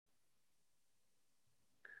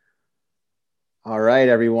All right,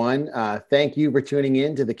 everyone. Thank you for tuning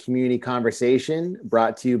in to the community conversation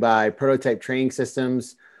brought to you by Prototype Training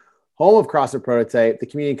Systems, home of CrossFit Prototype. The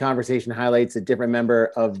community conversation highlights a different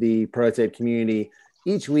member of the Prototype community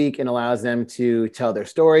each week and allows them to tell their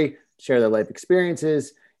story, share their life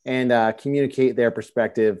experiences, and communicate their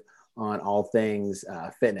perspective on all things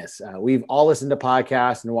fitness. We've all listened to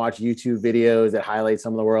podcasts and watched YouTube videos that highlight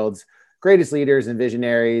some of the world's greatest leaders and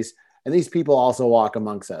visionaries, and these people also walk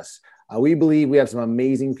amongst us. We believe we have some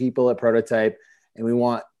amazing people at Prototype, and we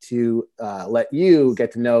want to let you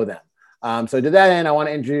get to know them. So to that end, I want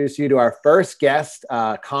to introduce you to our first guest,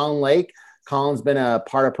 Colin Lake. Colin's been a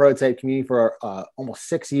part of Prototype community for almost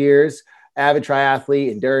 6 years, avid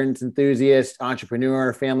triathlete, endurance enthusiast,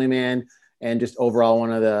 entrepreneur, family man, and just overall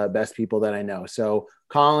one of the best people that I know. So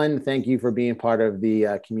Colin, thank you for being part of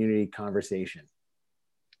the community conversation.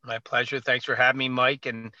 My pleasure. Thanks for having me, Mike.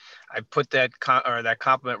 And I put that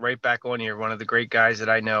compliment right back on you. You're one of the great guys that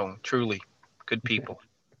I know. Truly, good people.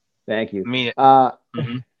 Thank you. I mean it.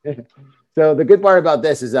 Mm-hmm. So the good part about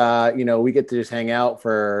this is, we get to just hang out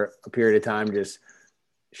for a period of time, just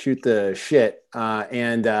shoot the shit,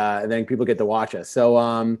 and then people get to watch us. So,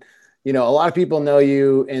 a lot of people know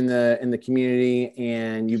you in the community,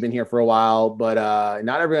 and you've been here for a while, but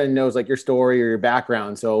not everyone knows like your story or your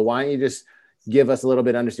background. So why don't you just give us a little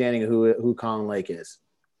bit of understanding of who Colin Lake is?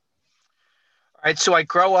 All right. So I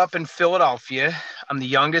grow up in Philadelphia. I'm the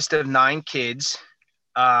youngest of 9 kids.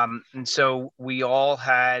 And so we all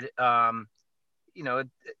had, a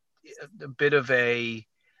bit of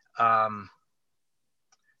um,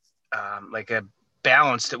 like a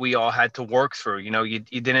balance that we all had to work through. You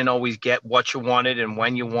didn't always get what you wanted and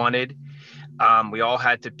when you wanted. We all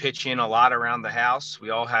had to pitch in a lot around the house.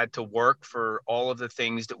 We all had to work for all of the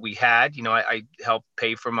things that we had. I helped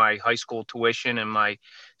pay for my high school tuition, and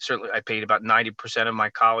certainly I paid about 90% of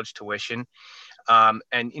my college tuition.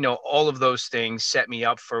 And all of those things set me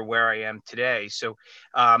up for where I am today. So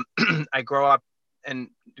I grow up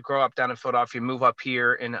down in Philadelphia, move up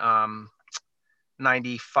here in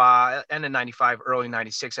 95, end of 95, early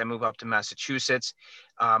 96. I moved up to Massachusetts.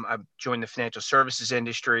 I joined the financial services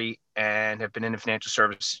industry and have been in the financial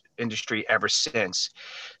service industry ever since.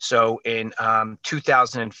 So in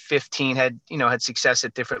 2015, had success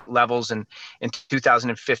at different levels. And in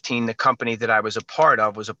 2015, the company that I was a part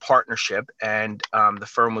of was a partnership, and the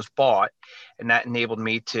firm was bought, and that enabled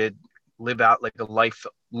me to live out like a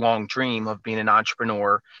lifelong dream of being an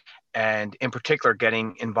entrepreneur, and in particular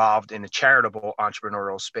getting involved in the charitable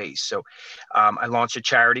entrepreneurial space. So I launched a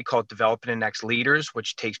charity called Developing the Next Leaders,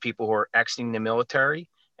 which takes people who are exiting the military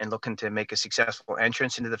and looking to make a successful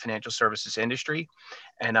entrance into the financial services industry.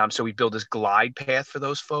 And so we build this glide path for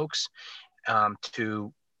those folks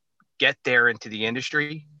to get there into the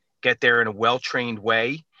industry, get there in a well-trained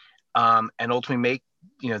way, and ultimately make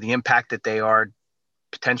the impact that they are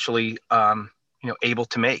potentially able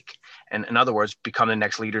to make, and in other words, become the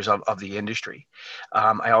next leaders of the industry.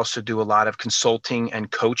 I also do a lot of consulting and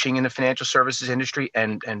coaching in the financial services industry,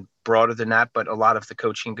 and broader than that, but a lot of the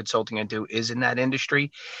coaching and consulting I do is in that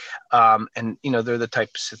industry. And they're the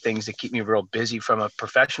types of things that keep me real busy from a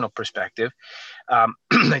professional perspective.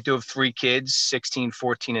 I do have 3 kids, 16,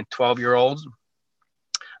 14, and 12-year-olds,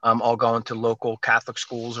 all going to local Catholic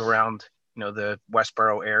schools around the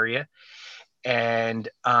Westboro area, and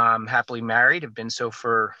happily married. Have been so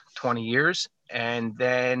for 20 years. And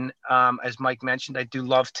then, as Mike mentioned, I do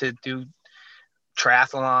love to do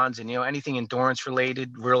triathlons, and anything endurance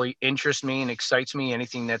related really interests me and excites me.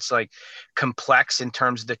 Anything that's like complex in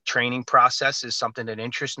terms of the training process is something that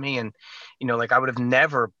interests me. And like I would have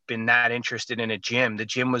never been that interested in a gym. The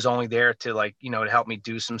gym was only there to to help me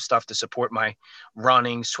do some stuff to support my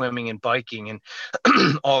running, swimming, and biking. And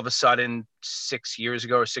all of a sudden, 6 years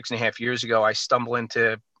ago or 6.5 years ago, I stumble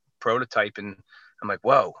into Prototype, and I'm like,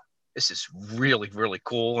 whoa, this is really, really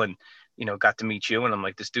cool. And got to meet you, and I'm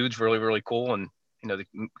like, this dude's really, really cool. And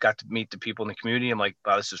got to meet the people in the community. I'm like,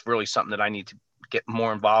 wow, this is really something that I need to get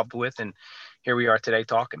more involved with. And here we are today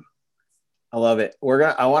talking. I love it.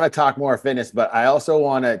 I want to talk more fitness, but I also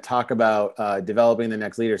want to talk about developing the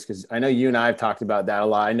next leaders, because I know you and I have talked about that a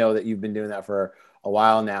lot. I know that you've been doing that for a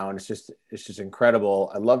while now, and it's just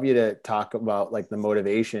incredible. I'd love you to talk about like the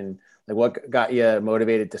motivation, like what got you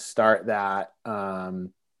motivated to start that.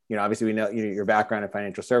 Obviously we know your background in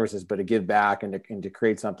financial services, but to give back and to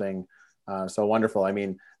create something so wonderful. I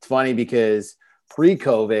mean, it's funny because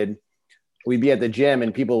pre-COVID, we'd be at the gym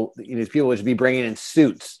and people would just be bringing in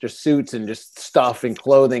suits and just stuff and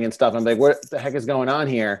clothing and stuff. I'm like, what the heck is going on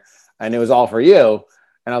here? And it was all for you.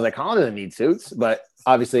 And I was like, Colin doesn't need suits, but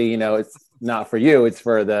obviously, not for you, it's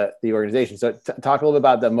for the organization. So talk a little bit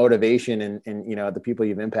about the motivation and the people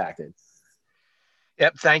you've impacted.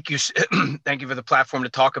 Yep. Thank you. Thank you for the platform to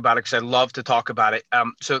talk about it, because I love to talk about it.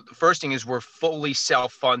 So the first thing is we're fully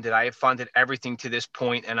self-funded. I have funded everything to this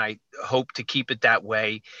point, and I hope to keep it that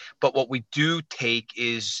way. But what we do take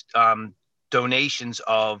is donations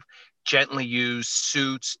of gently used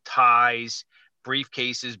suits, ties,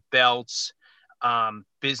 briefcases, belts,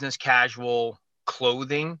 business casual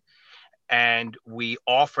clothing, and we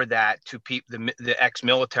offer that to people, the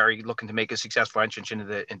ex-military looking to make a successful entrance into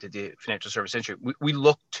the financial service industry. We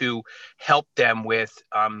look to help them with,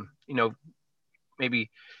 maybe,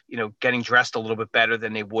 getting dressed a little bit better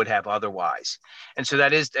than they would have otherwise. And so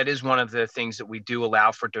that is one of the things that we do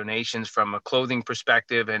allow for donations from a clothing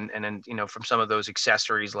perspective, and then, from some of those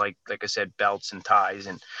accessories, like I said, belts and ties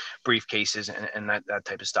and briefcases and that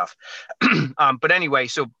type of stuff. But anyway,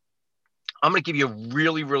 so I'm going to give you a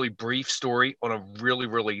really, really brief story on a really,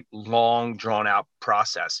 really long, drawn out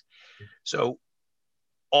process. So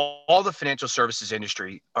all the financial services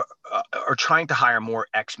industry are trying to hire more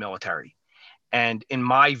ex-military. And in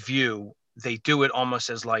my view, they do it almost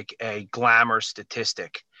as like a glamour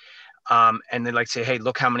statistic. And they like to say, hey,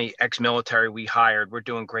 look how many ex-military we hired. We're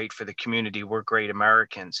doing great for the community. We're great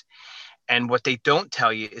Americans. And what they don't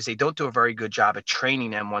tell you is they don't do a very good job at training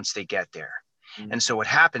them once they get there. And so what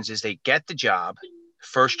happens is they get the job,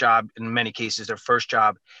 first job, in many cases, their first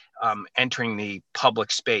job entering the public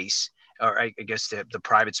space, or I guess the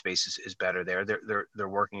private space is better there. They're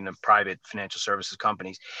working in private financial services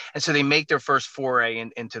companies. And so they make their first foray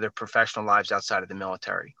into their professional lives outside of the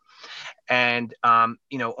military. And, on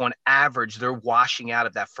average, they're washing out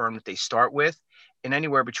of that firm that they start with in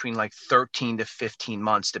anywhere between like 13 to 15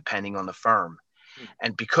 months, depending on the firm.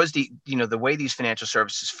 And because the way these financial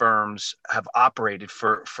services firms have operated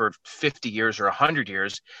for 50 years or 100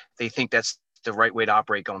 years, they think that's the right way to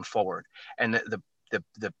operate going forward. And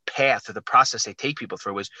the path or the process they take people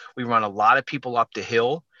through is we run a lot of people up the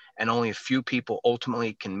hill, and only a few people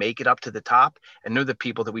ultimately can make it up to the top. And they're the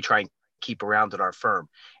people that we try and keep around at our firm.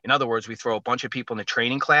 In other words, we throw a bunch of people in the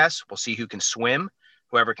training class. We'll see who can swim.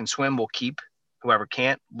 Whoever can swim, we'll keep. Whoever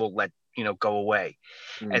can't, we'll let go away.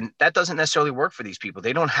 And that doesn't necessarily work for these people.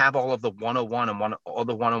 They don't have all of the 101 and all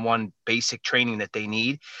the one-on-one basic training that they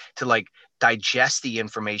need to like digest the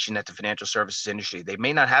information at the financial services industry. They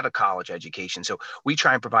may not have a college education. So we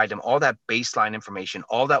try and provide them all that baseline information,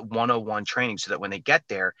 all that 101 training, so that when they get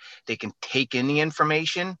there, they can take in the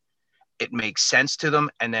information. It makes sense to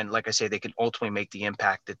them. And then, like I say, they can ultimately make the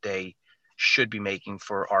impact that they should be making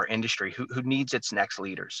for our industry, who needs its next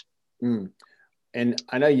leaders. And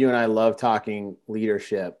I know you and I love talking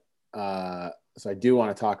leadership. So I do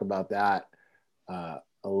want to talk about that a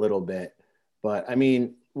little bit. But I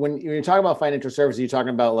mean, when you're talking about financial services, you're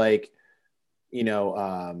talking about like,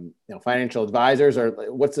 financial advisors, or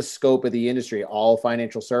what's the scope of the industry? All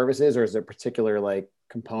financial services, or is there a particular like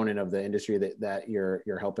component of the industry that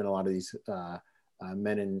you're helping a lot of these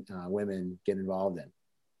men and women get involved in?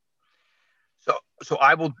 So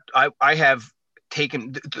I have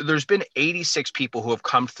taken, there's been 86 people who have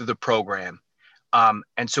come through the program.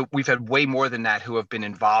 And so we've had way more than that who have been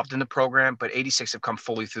involved in the program, but 86 have come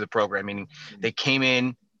fully through the program, meaning they came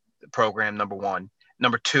in the program, number one.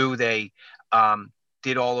 Number two, they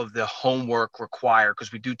did all of the homework required,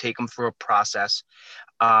 because we do take them through a process.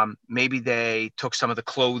 Maybe they took some of the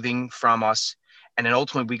clothing from us, and then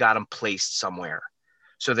ultimately we got them placed somewhere.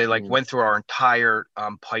 So they went through our entire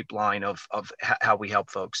pipeline of how we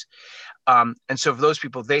help folks. And so for those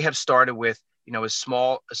people, they have started with, a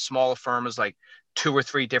smaller firm is like 2 or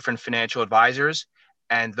 3 different financial advisors.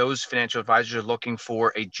 And those financial advisors are looking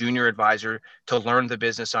for a junior advisor to learn the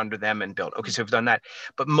business under them and build. Okay, so we've done that.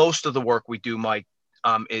 But most of the work we do, Mike,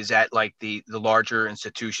 is at like the larger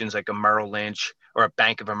institutions like a Merrill Lynch or a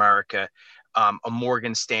Bank of America, a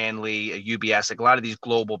Morgan Stanley, a UBS, like a lot of these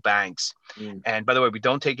global banks. And by the way, we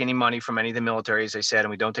don't take any money from any of the military, as I said, and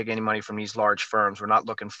we don't take any money from these large firms. We're not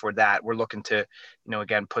looking for that. We're looking to,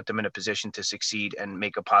 again, put them in a position to succeed and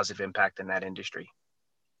make a positive impact in that industry.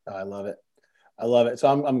 I love it. I love it. So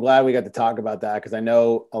I'm glad we got to talk about that, because I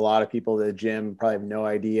know a lot of people at the gym probably have no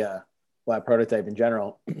idea, well, Prototype in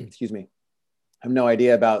general, excuse me, have no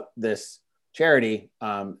idea about this charity.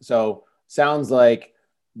 So sounds like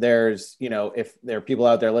there's, if there are people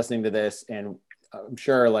out there listening to this, and I'm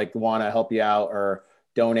sure like want to help you out or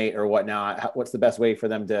donate or whatnot, what's the best way for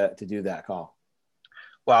them to do that call?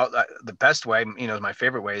 Well, the best way, my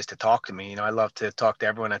favorite way is to talk to me. I love to talk to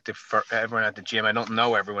everyone at the gym. I don't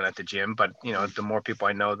know everyone at the gym, but the more people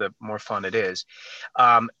I know, the more fun it is.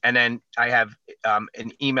 And then I have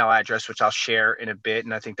an email address which I'll share in a bit,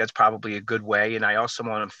 and I think that's probably a good way. And I also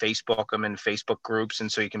want on Facebook. I'm in Facebook groups,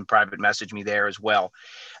 and so you can private message me there as well.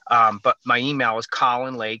 But my email is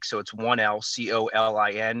Colin Lake, so it's one L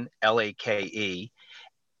COLINLAKE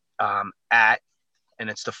at, and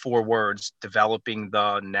it's the 4 words,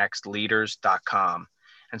 developingthenextleaders.com.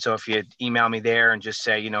 And so if you email me there and just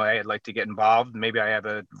say, hey, I'd like to get involved, maybe I have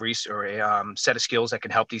a set of skills that can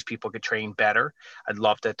help these people get trained better. I'd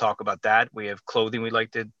love to talk about that. We have clothing we'd like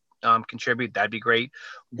to contribute. That'd be great.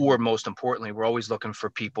 Or most importantly, we're always looking for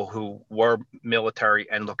people who were military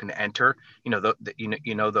and looking to enter.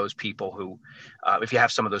 Those people who, if you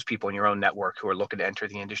have some of those people in your own network who are looking to enter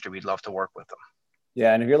the industry, we'd love to work with them.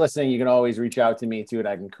 Yeah, and if you're listening, you can always reach out to me too, and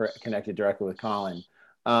I can connect you directly with Colin.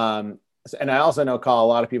 And I also know, Colin, a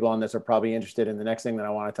lot of people on this are probably interested in the next thing that I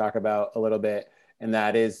want to talk about a little bit, and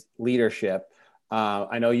that is leadership.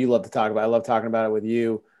 I know you love to talk about it. I love talking about it with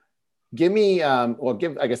you. Give me,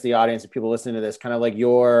 give, I guess, the audience, if people listening to this, kind of like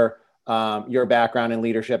your background in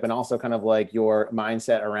leadership, and also kind of like your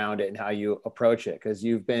mindset around it and how you approach it, because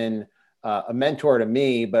you've been a mentor to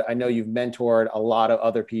me, but I know you've mentored a lot of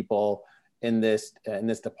other people in this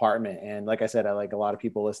department. And like I said, I like a lot of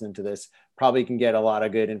people listening to this probably can get a lot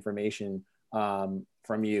of good information from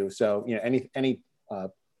you. So, any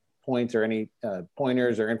points or any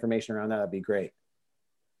pointers or information around that, that'd be great.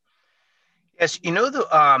 Yes. Maybe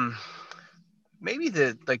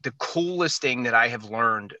the coolest thing that I have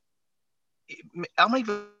learned, I'm not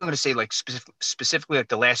even going to say specifically like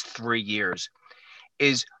the last 3 years,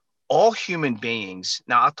 is all human beings.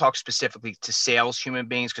 Now I'll talk specifically to sales human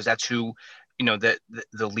beings, because that's who, the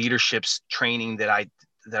leadership's training that I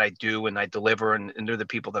do and I deliver, and they're the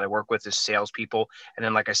people that I work with as salespeople. And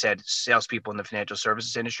then, like I said, salespeople in the financial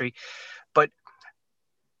services industry. But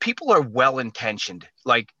people are well-intentioned.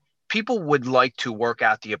 Like, people would like to work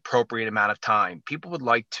out the appropriate amount of time. People would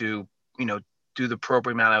like to, do the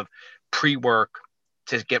appropriate amount of pre-work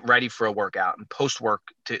to get ready for a workout, and post-work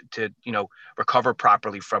to recover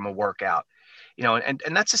properly from a workout. And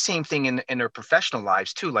that's the same thing in their professional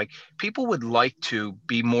lives too. Like, people would like to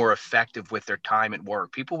be more effective with their time at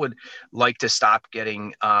work. People would like to stop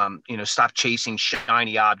stop chasing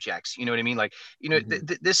shiny objects. You know what I mean? Like,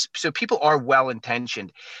 so people are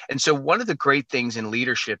well-intentioned. And so one of the great things in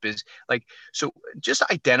leadership is, like, so just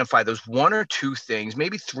identify those 1 or 2 things,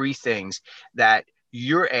 maybe 3 things that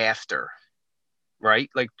you're after.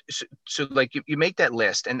 Right. Like, so like you make that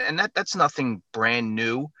list, and that's nothing brand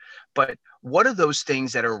new, but what are those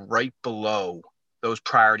things that are right below those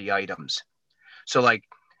priority items? So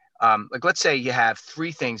let's say you have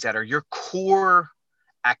 3 things that are your core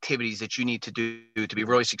activities that you need to do to be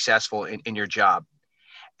really successful in your job.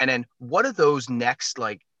 And then what are those next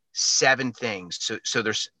 7 things? So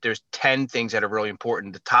there's 10 things that are really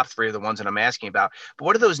important. The top 3 are the ones that I'm asking about. But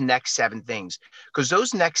what are those next 7 things? Because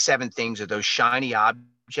those next 7 things are those shiny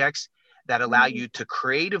objects that allow you to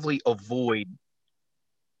creatively avoid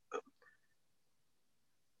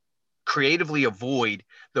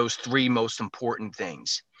those 3 most important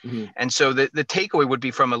things. Mm-hmm. And so the takeaway would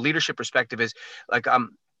be, from a leadership perspective, is the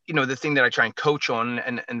thing that I try and coach on,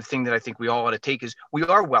 and the thing that I think we all ought to take, is we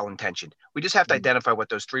are well-intentioned. We just have to identify what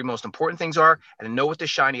those 3 most important things are, and know what the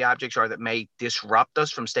shiny objects are that may disrupt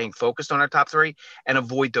us from staying focused on our top 3, and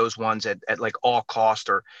avoid those ones at like all cost,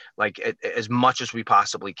 or as much as we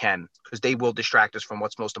possibly can, because they will distract us from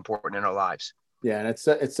what's most important in our lives. Yeah, and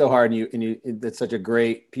it's so hard, and it's such a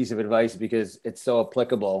great piece of advice, because it's so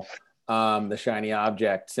applicable. The shiny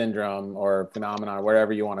object syndrome or phenomenon, or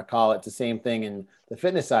whatever you want to call it, it's the same thing in the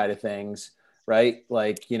fitness side of things, right?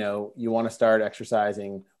 Like, you want to start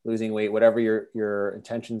exercising, losing weight, whatever your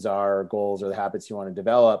intentions are, or goals, or the habits you want to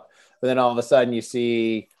develop. But then all of a sudden you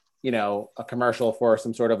see, a commercial for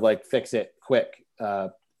some sort of like fix it quick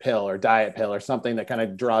pill or diet pill or something that kind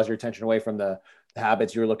of draws your attention away from the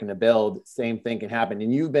habits you're looking to build. Same thing can happen.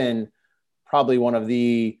 And you've been probably one of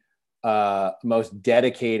the most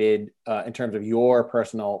dedicated in terms of your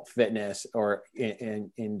personal fitness or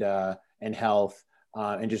in health,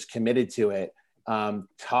 and just committed to it. Let's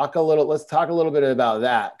talk a little bit about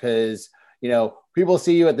that, because people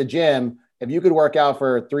see you at the gym. If you could work out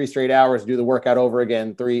for 3 straight hours, do the workout over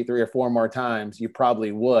again three or 4 more times, you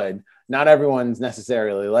probably would. Not everyone's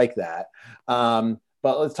necessarily like that.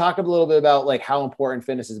 But let's talk a little bit about like how important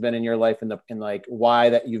fitness has been in your life, and like why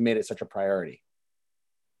that you've made it such a priority.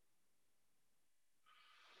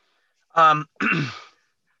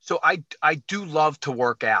 So I do love to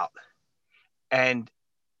work out, and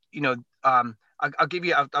you know, I'll give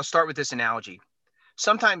you, I'll start with this analogy.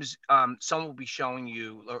 Sometimes someone will be showing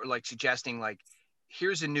you or like suggesting like,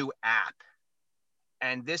 here's a new app,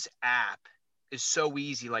 and this app is so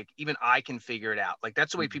easy, like even I can figure it out. Like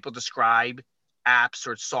that's the way people describe apps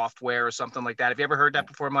or software or something like that. Have you ever heard that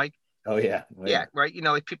before, Mike? Oh yeah. Oh, Yeah, yeah. right.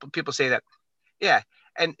 Like people say that. Yeah,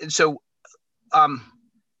 and so um,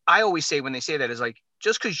 I always say when they say that is like,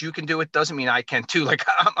 just because you can do it doesn't mean I can too. Like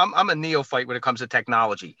I'm a neophyte when it comes to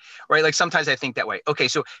technology, right? Like sometimes I think that way. Okay,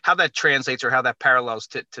 so how that translates or how that parallels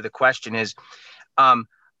to the question is, um,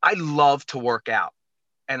 I love to work out,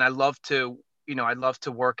 and I love to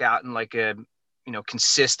work out in like a,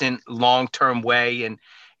 consistent long term way, and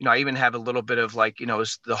I even have a little bit of like,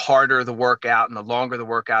 the harder the workout and the longer the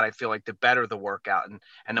workout, I feel like the better the workout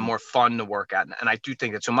and the more fun the workout. And I do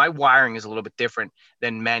think that. So my wiring is a little bit different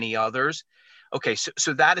than many others. Okay,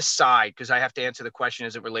 so that aside, because I have to answer the question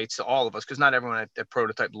as it relates to all of us, because not everyone at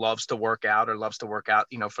Prototype loves to work out or loves to work out,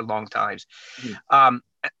 for long times. Mhm. Um,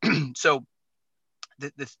 so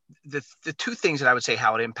the two things that I would say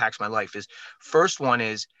how it impacts my life is, first one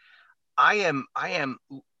is I am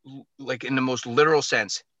like in the most literal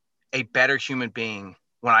sense a better human being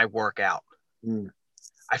when I work out. Mm.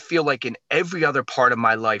 I feel like in every other part of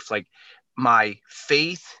my life, like my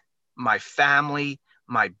faith, my family,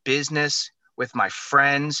 my business, with my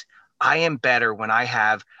friends, I am better when I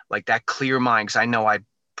have like that clear mind, because I know I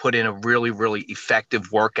put in a really, really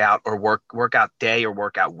effective workout or workout day or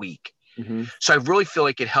workout week. Mm-hmm. So I really feel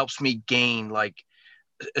like it helps me gain like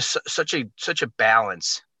such a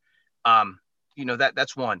balance.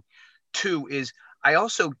 That's one. Two is I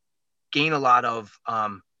also gain a lot of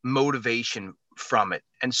motivation from it.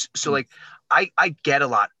 And so like I get a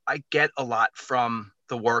lot from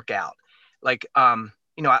the workout. Like, I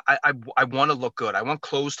want to look good. I want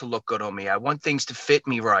clothes to look good on me. I want things to fit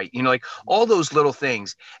me right. Like all those little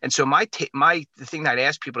things. And so the thing that I'd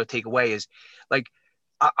ask people to take away is like,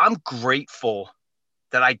 I'm grateful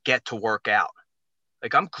that I get to work out.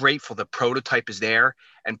 Like I'm grateful the Prototype is there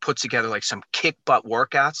and puts together like some kick butt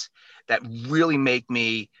workouts that really make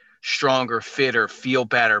me stronger, fitter, feel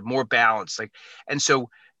better, more balanced. Like, and so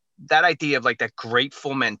that idea of like that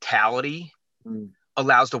grateful mentality Mm.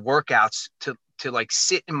 allows the workouts to like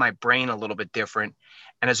sit in my brain a little bit different.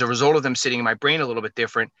 And as a result of them sitting in my brain a little bit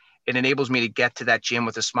different, it enables me to get to that gym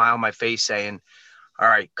with a smile on my face saying, all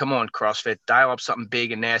right, come on, CrossFit, dial up something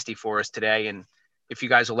big and nasty for us today. And if you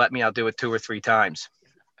guys will let me, I'll do it 2 or 3 times.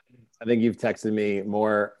 I think you've texted me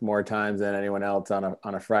more times than anyone else on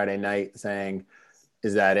a Friday night saying,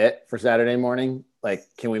 "Is that it for Saturday morning? Like,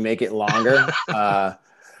 can we make it longer?"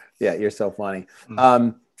 Yeah, you're so funny.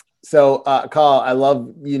 Carl, I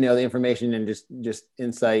love the information and just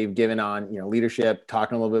insight you've given on leadership,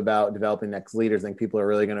 talking a little bit about developing next leaders. I think people are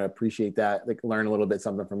really going to appreciate that. Like, learn a little bit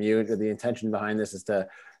something from you. The intention behind this is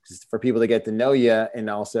just for people to get to know you, and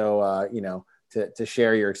also to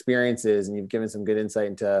share your experiences. And you've given some good insight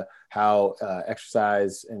into how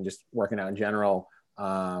exercise and just working out in general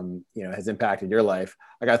has impacted your life.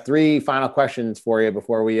 I got 3 final questions for you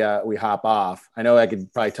before we hop off. I know I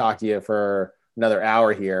could probably talk to you for another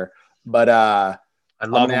hour here, but I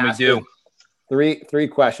I'm love going to when we ask you do. three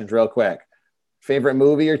questions real quick. Favorite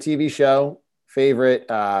movie or TV show, favorite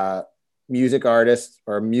music artist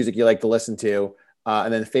or music you like to listen to,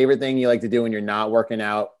 and then favorite thing you like to do when you're not working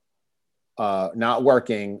out, not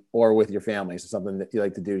working, or with your family. So something that you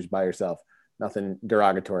like to do just by yourself. Nothing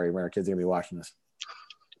derogatory when our kids are going to be watching this.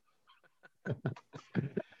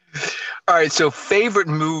 All right. So favorite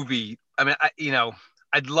movie. I mean,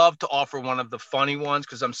 I'd love to offer one of the funny ones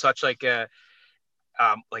because I'm such like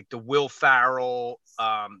like the Will Farrell,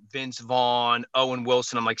 Vince Vaughn, Owen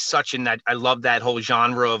Wilson. I'm like such in that. I love that whole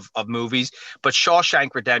genre of movies. But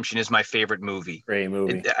Shawshank Redemption is my favorite movie. Great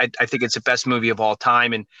movie. I think it's the best movie of all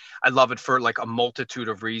time, and I love it for like a multitude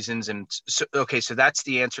of reasons. And so, okay, so that's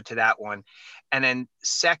the answer to that one. And then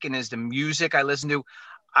second is the music I listen to.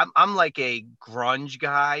 I'm like a grunge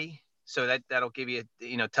guy. So that'll give you,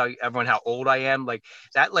 tell everyone how old I am. Like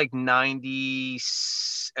that, like 90,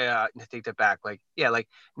 I take that back. Like, yeah, like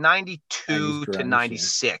 90s 92 to grunge. Yeah.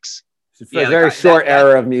 96. It's a Yeah. Like very short that,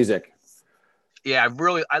 era of music. yeah,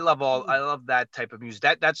 I love that type of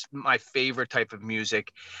music. That's my favorite type of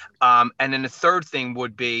music. And then the third thing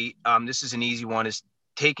would be, this is an easy one, is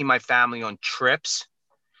taking my family on trips.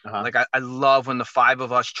 Uh-huh. Like I love when the 5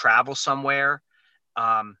 of us travel somewhere.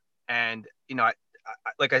 And I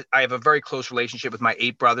have a very close relationship with my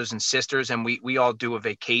 8 brothers and sisters, and we all do a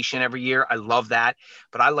vacation every year. I love that,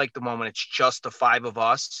 but I like the one when it's just the 5 of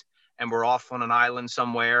us and we're off on an island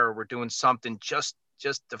somewhere, or we're doing something just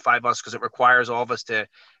the 5 of us, because it requires all of us to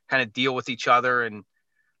kind of deal with each other and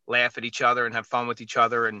laugh at each other and have fun with each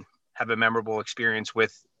other and have a memorable experience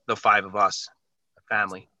with the 5 of us,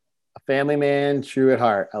 family. A family man, true at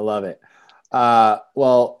heart. I love it.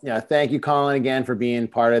 Thank you, Colin, again for being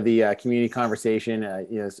part of the community conversation.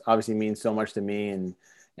 It obviously means so much to me and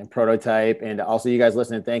Prototype, and also you guys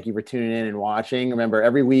listening. Thank you for tuning in and watching. Remember,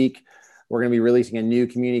 every week we're going to be releasing a new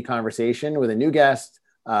community conversation with a new guest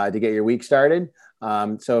to get your week started.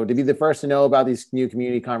 So to be the first to know about these new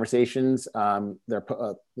community conversations,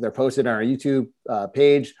 they're posted on our YouTube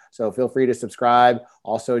page. So feel free to subscribe.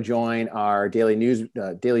 Also join our daily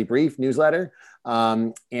brief newsletter.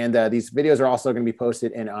 These videos are also going to be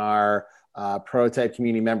posted in our Prototype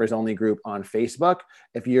community members only group on Facebook.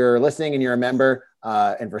 If you're listening and you're a member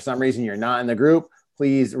and for some reason you're not in the group,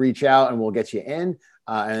 please reach out and we'll get you in.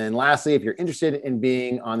 And then lastly, if you're interested in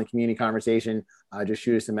being on the community conversation, just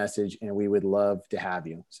shoot us a message and we would love to have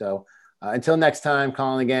you. So until next time,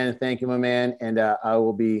 Colin, again, thank you, my man. And I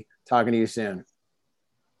will be talking to you soon.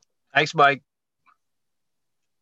 Thanks, Mike.